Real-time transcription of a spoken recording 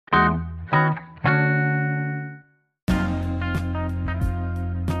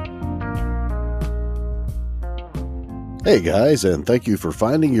Hey guys, and thank you for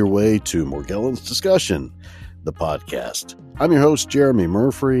finding your way to Morgellons Discussion, the podcast. I'm your host, Jeremy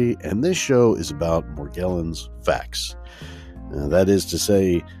Murphy, and this show is about Morgellons facts. That is to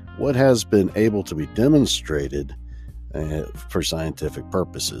say, what has been able to be demonstrated for scientific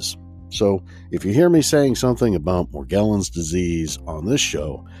purposes. So, if you hear me saying something about Morgellons disease on this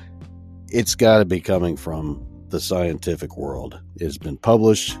show, it's got to be coming from the scientific world. It has been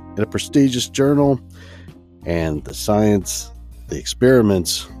published in a prestigious journal, and the science, the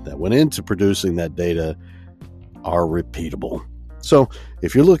experiments that went into producing that data are repeatable. So,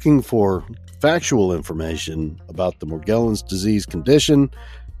 if you're looking for factual information about the Morgellons disease condition,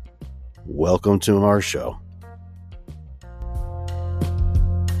 welcome to our show.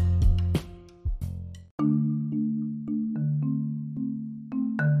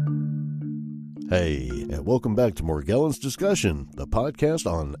 Hey, and welcome back to Morgellons Discussion, the podcast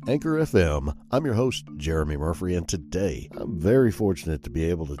on Anchor FM. I'm your host, Jeremy Murphy, and today I'm very fortunate to be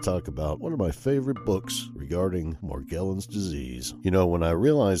able to talk about one of my favorite books regarding Morgellons disease. You know, when I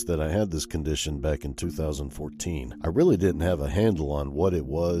realized that I had this condition back in 2014, I really didn't have a handle on what it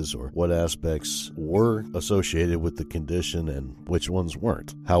was or what aspects were associated with the condition and which ones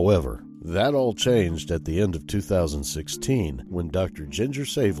weren't. However, that all changed at the end of 2016 when Dr. Ginger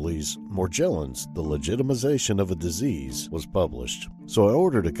Savely's Morgellons, The Legitimization of a Disease was published. So I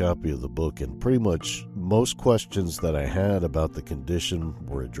ordered a copy of the book, and pretty much most questions that I had about the condition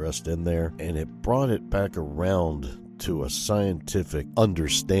were addressed in there, and it brought it back around to a scientific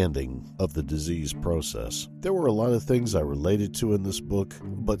understanding of the disease process. There were a lot of things I related to in this book,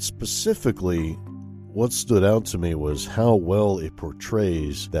 but specifically, what stood out to me was how well it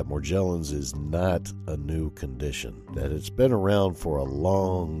portrays that Morgellons is not a new condition, that it's been around for a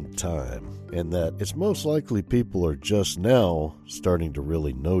long time, and that it's most likely people are just now starting to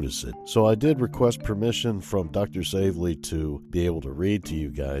really notice it. So I did request permission from Dr. Savely to be able to read to you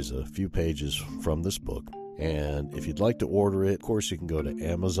guys a few pages from this book. And if you'd like to order it, of course, you can go to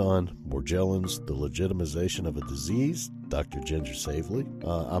Amazon, Morgellons, The Legitimization of a Disease, Dr. Ginger Savely.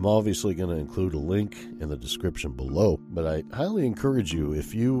 I'm obviously going to include a link in the description below, but I highly encourage you,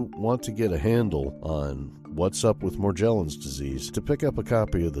 if you want to get a handle on what's up with Morgellons disease, to pick up a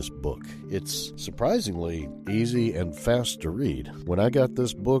copy of this book. It's surprisingly easy and fast to read. When I got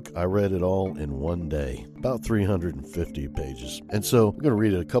this book, I read it all in one day, about 350 pages. And so I'm going to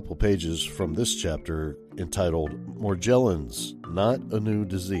read a couple pages from this chapter entitled Morgellons, Not a New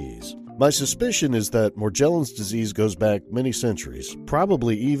Disease. My suspicion is that Morgellons disease goes back many centuries,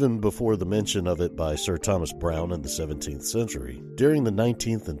 probably even before the mention of it by Sir Thomas Browne in the 17th century. During the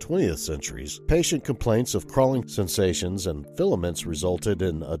 19th and 20th centuries, patient complaints of crawling sensations and filaments resulted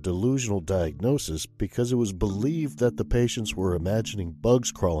in a delusional diagnosis because it was believed that the patients were imagining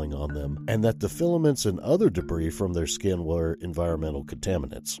bugs crawling on them and that the filaments and other debris from their skin were environmental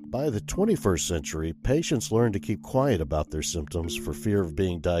contaminants. By the 21st century, patients learned to keep quiet about their symptoms for fear of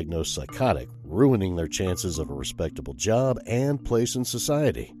being diagnosed psychotic, ruining their chances of a respectable job and place in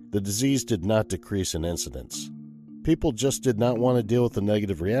society. The disease did not decrease in incidence. People just did not want to deal with the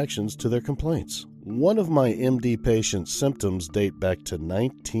negative reactions to their complaints. One of my MD patient's symptoms date back to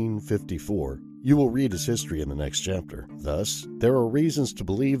 1954. You will read his history in the next chapter. Thus, there are reasons to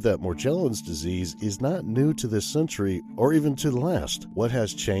believe that Morgellons disease is not new to this century or even to the last. What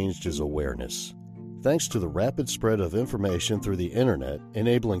has changed is awareness. Thanks to the rapid spread of information through the internet,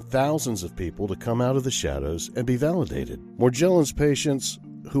 enabling thousands of people to come out of the shadows and be validated. Morgellons patients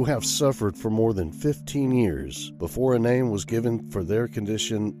who have suffered for more than 15 years before a name was given for their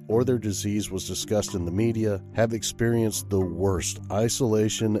condition or their disease was discussed in the media have experienced the worst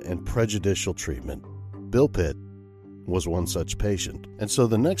isolation and prejudicial treatment. Bill Pitt was one such patient. And so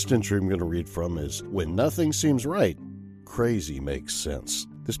the next entry I'm going to read from is, When Nothing Seems Right, Crazy Makes Sense.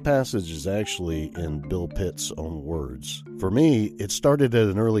 This passage is actually in Bill Pitt's own words. For me, it started at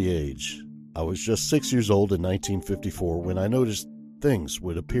an early age. I was just 6 years old in 1954 when I noticed things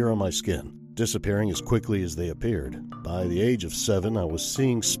would appear on my skin, disappearing as quickly as they appeared. By the age of 7, I was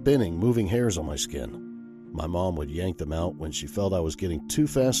seeing spinning, moving hairs on my skin. My mom would yank them out when she felt I was getting too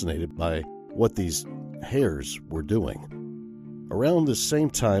fascinated by what these hairs were doing. Around this same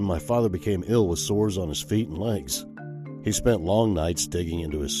time, my father became ill with sores on his feet and legs. He spent long nights digging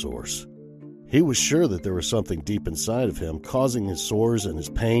into his sores. He was sure that there was something deep inside of him causing his sores and his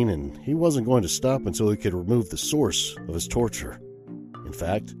pain, and he wasn't going to stop until he could remove the source of his torture. In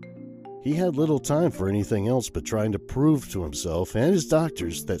fact, he had little time for anything else but trying to prove to himself and his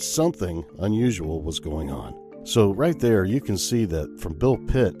doctors that something unusual was going on. So right there, you can see that from Bill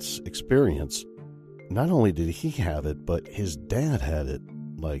Pitt's experience, not only did he have it, but his dad had it,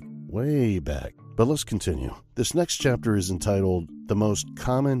 like way back. But let's continue. This next chapter is entitled The Most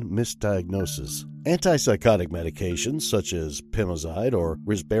Common Misdiagnosis. Antipsychotic medications such as Pimozide or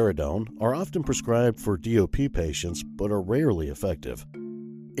risperidone are often prescribed for DOP patients but are rarely effective.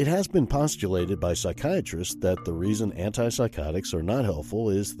 It has been postulated by psychiatrists that the reason antipsychotics are not helpful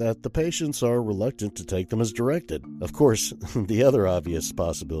is that the patients are reluctant to take them as directed. Of course, the other obvious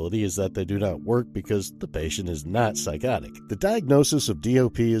possibility is that they do not work because the patient is not psychotic. The diagnosis of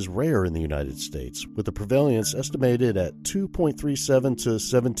DOP is rare in the United States, with the prevalence estimated at 2.37 to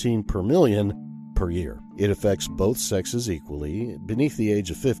 17 per million per year. It affects both sexes equally beneath the age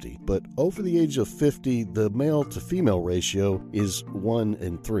of 50, but over the age of 50, the male to female ratio is 1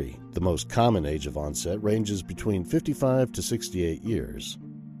 in 3. The most common age of onset ranges between 55 to 68 years.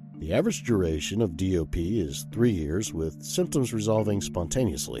 The average duration of DOP is 3 years, with symptoms resolving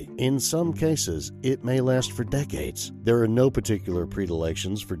spontaneously. In some cases, it may last for decades. There are no particular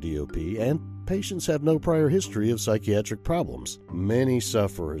predilections for DOP, and patients have no prior history of psychiatric problems. Many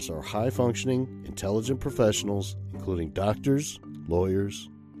sufferers are high-functioning, intelligent professionals, including doctors,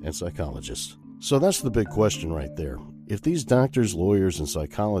 lawyers, and psychologists. So that's the big question right there. If these doctors, lawyers, and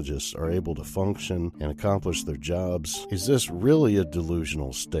psychologists are able to function and accomplish their jobs, is this really a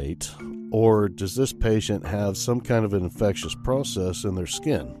delusional state? Or does this patient have some kind of an infectious process in their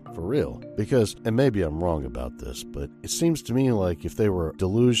skin? For real? Because, and maybe I'm wrong about this, but it seems to me like if they were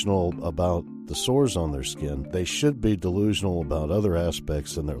delusional about the sores on their skin, they should be delusional about other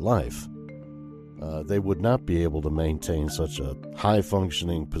aspects in their life. They would not be able to maintain such a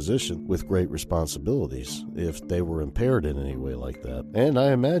high-functioning position with great responsibilities if they were impaired in any way like that. And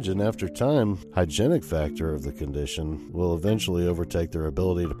I imagine after time, hygienic factor of the condition will eventually overtake their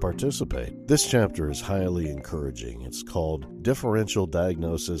ability to participate. This chapter is highly encouraging. It's called Differential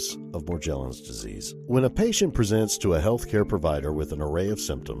Diagnosis of Morgellons Disease. When a patient presents to a healthcare provider with an array of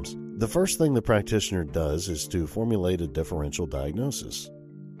symptoms, the first thing the practitioner does is to formulate a differential diagnosis.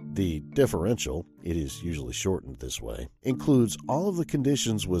 The differential, it is usually shortened this way, includes all of the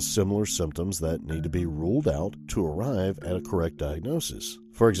conditions with similar symptoms that need to be ruled out to arrive at a correct diagnosis.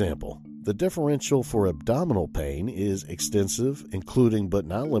 For example, the differential for abdominal pain is extensive, including but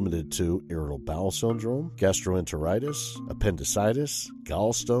not limited to irritable bowel syndrome, gastroenteritis, appendicitis,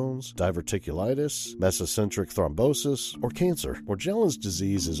 gallstones, diverticulitis, mesocentric thrombosis, or cancer. Morgellons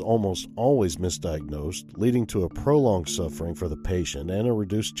disease is almost always misdiagnosed, leading to a prolonged suffering for the patient and a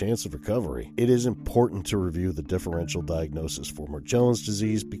reduced chance of recovery. It is important to review the differential diagnosis for Morgellons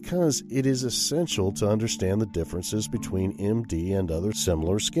disease because it is essential to understand the differences between MD and other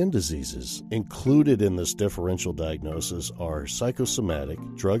similar skin diseases. Included in this differential diagnosis are psychosomatic,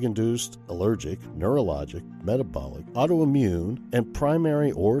 drug-induced, allergic, neurologic, metabolic, autoimmune, and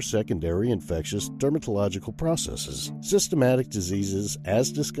primary or secondary infectious dermatological processes. Systematic diseases,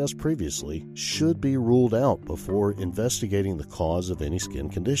 as discussed previously, should be ruled out before investigating the cause of any skin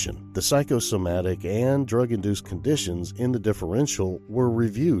condition. The psychosomatic and drug-induced conditions in the differential were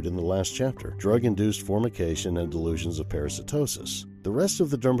reviewed in the last chapter: drug-induced formication and delusions of parasitosis. The rest of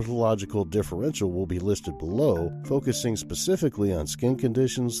the dermatological differential will be listed below, focusing specifically on skin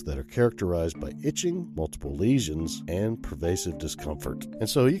conditions that are characterized by itching, multiple lesions, and pervasive discomfort. And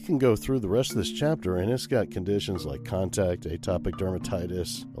so you can go through the rest of this chapter, and it's got conditions like contact atopic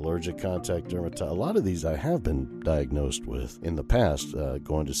dermatitis, allergic contact dermatitis. A lot of these I have been diagnosed with in the past,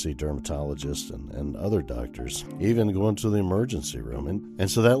 going to see dermatologists and other doctors, even going to the emergency room.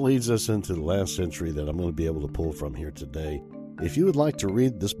 And so that leads us into the last entry that I'm going to be able to pull from here today. If you would like to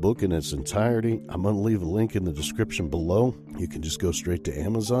read this book in its entirety, I'm going to leave a link in the description below. You can just go straight to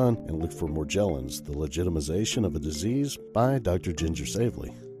Amazon and look for Morgellons, The Legitimization of a Disease by Dr. Ginger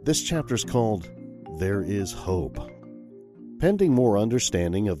Savely. This chapter is called There is Hope. Pending more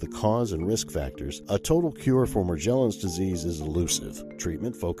understanding of the cause and risk factors, a total cure for Morgellons disease is elusive.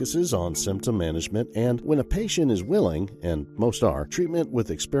 Treatment focuses on symptom management, and when a patient is willing, and most are, treatment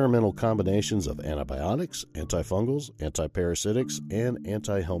with experimental combinations of antibiotics, antifungals, antiparasitics, and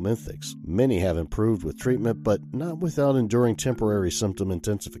antihelminthics. Many have improved with treatment, but not without enduring temporary symptom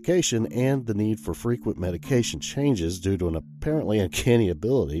intensification and the need for frequent medication changes due to an apparently uncanny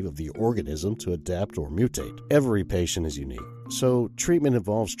ability of the organism to adapt or mutate. Every patient is unique, so treatment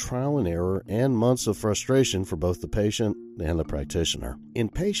involves trial and error and months of frustration for both the patient and the practitioner. In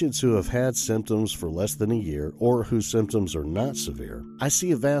patients who have had symptoms for less than a year or whose symptoms are not severe, I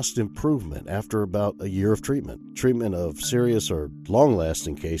see a vast improvement after about a year of treatment. Treatment of serious or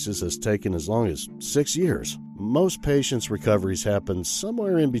long-lasting cases has taken as long as 6 years. Most patients' recoveries happen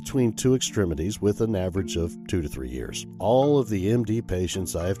somewhere in between two extremities with an average of 2 to 3 years. All of the MD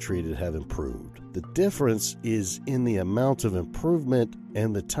patients I have treated have improved. The difference is in the amount of improvement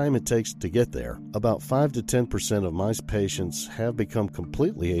and the time it takes to get there. About 5 to 10% of my patients have become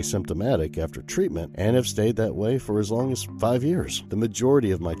completely asymptomatic after treatment and have stayed that way for as long as 5 years. The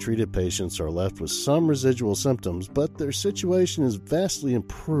majority of my treated patients are left with some residual symptoms, but their situation is vastly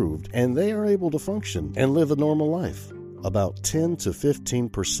improved and they are able to function and live a normal life. About 10 to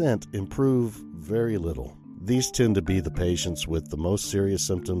 15% improve very little. These tend to be the patients with the most serious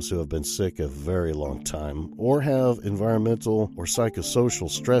symptoms who have been sick a very long time or have environmental or psychosocial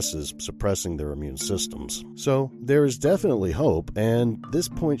stresses suppressing their immune systems. So there is definitely hope, and this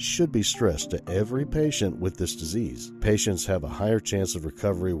point should be stressed to every patient with this disease. Patients have a higher chance of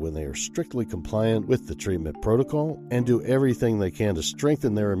recovery when they are strictly compliant with the treatment protocol and do everything they can to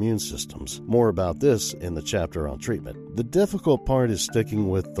strengthen their immune systems. More about this in the chapter on treatment. The difficult part is sticking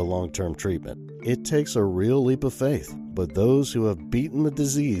with the long-term treatment. It takes a real leap of faith, but those who have beaten the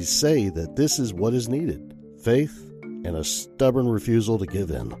disease say that this is what is needed: faith and a stubborn refusal to give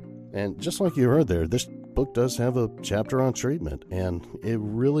in. And just like you heard there, this book does have a chapter on treatment, and it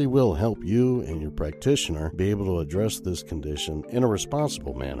really will help you and your practitioner be able to address this condition in a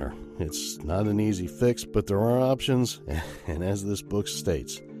responsible manner. It's not an easy fix, but there are options, and as this book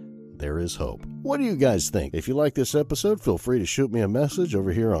states, there is hope. What do you guys think? If you like this episode, feel free to shoot me a message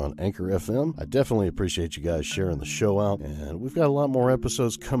over here on Anchor FM. I definitely appreciate you guys sharing the show out, and we've got a lot more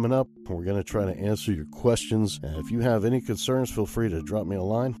episodes coming up. We're going to try to answer your questions, and if you have any concerns, feel free to drop me a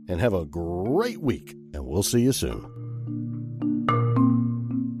line, and have a great week, and we'll see you soon.